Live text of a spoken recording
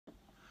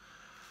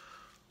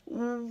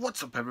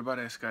What's up,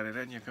 everybody? It's Scott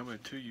and you're coming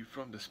to you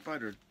from the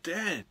Spider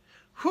Den.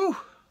 Whew!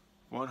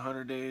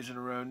 100 days in a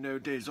row, no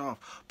days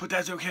off. But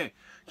that's okay.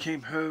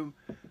 Came home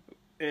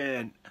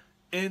and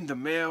in the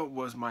mail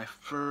was my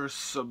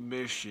first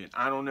submission.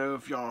 I don't know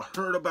if y'all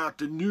heard about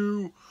the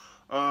new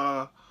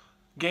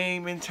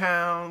game in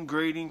town,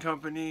 grading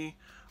company,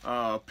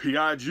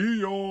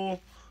 P.I.G,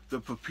 y'all. The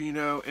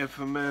Pigpino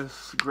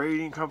infamous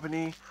grading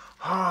company.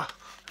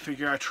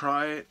 Figure I'd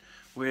try it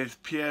with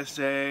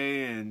PSA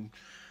and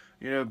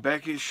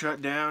Beckett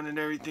shut down and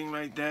everything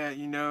like that.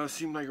 It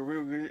seemed like a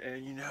real good,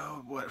 and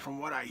from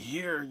what I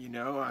hear,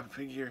 I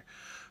figure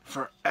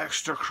for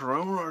extra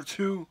Corona or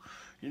two,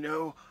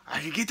 I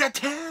could get that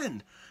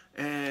 10.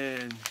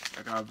 And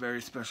I got a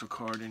very special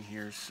card in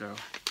here, so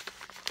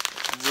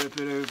rip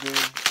it open.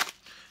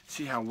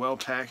 See how well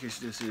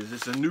packaged this is.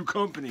 It's a new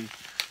company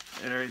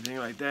and everything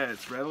like that.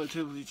 It's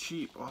relatively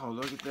cheap. Oh,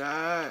 look at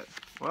that.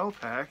 Well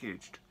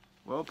packaged.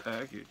 Well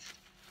packaged.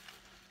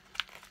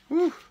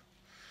 Whew.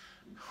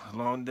 A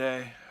long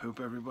day. Hope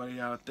everybody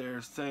out there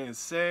is staying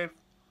safe.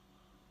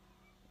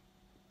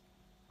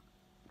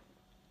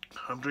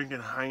 I'm drinking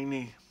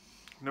Heine.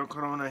 No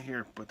Corona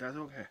here, but that's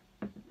okay.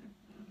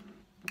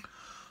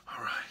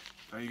 Alright.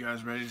 Are you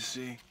guys ready to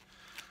see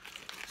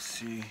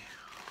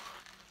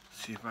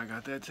if I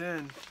got that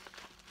 10?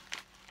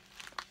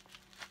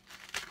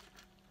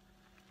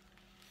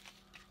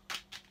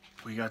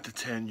 We got the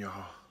 10,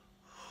 y'all.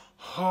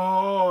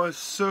 Oh, it's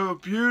so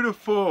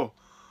beautiful.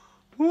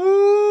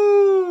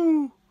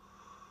 Woo!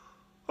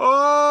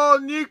 Oh,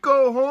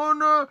 Nico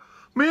Horner,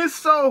 me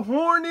so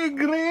horny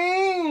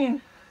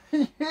green.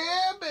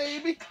 Yeah,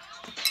 baby.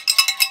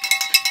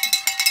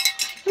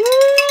 Woo!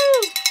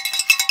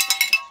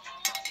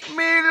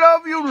 Me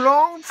love you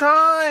long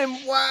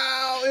time.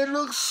 Wow, it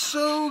looks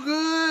so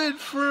good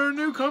for a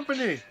new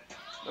company.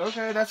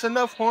 Okay, that's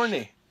enough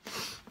horny.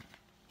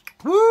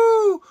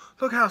 Woo!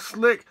 Look how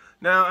slick.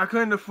 Now, I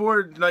couldn't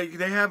afford, they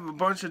have a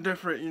bunch of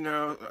different,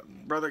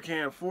 brother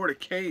can't afford a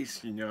case,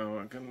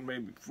 I can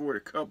maybe afford a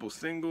couple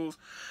singles,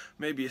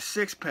 maybe a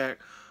 6-pack,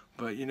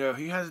 but,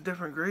 he has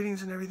different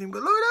gradings and everything.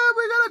 But look at that,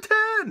 we got a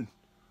 10!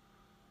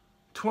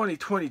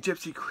 2020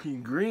 Gypsy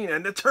Queen Green,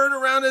 and the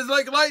turnaround is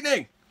like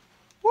lightning!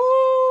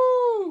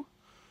 Woo!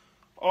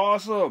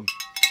 Awesome!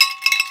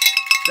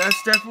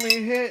 That's definitely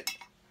a hit.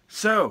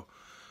 So,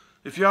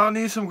 if y'all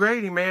need some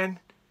grading, man,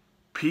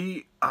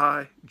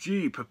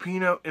 P.I.G,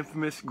 Pigpino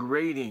infamous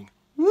grading.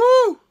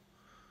 Woo!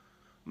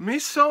 Me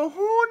so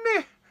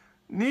horny.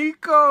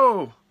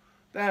 Nico.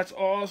 That's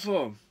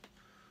awesome.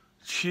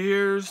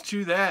 Cheers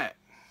to that.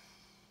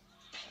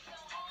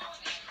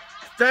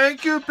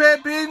 Thank you,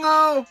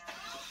 Pigpino.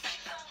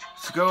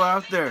 Let's go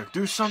out there.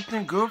 Do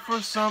something good for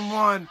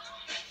someone.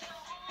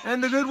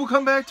 And the good will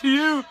come back to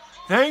you.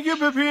 Thank you,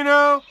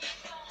 Pigpino.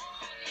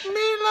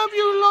 Me love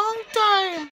you long time.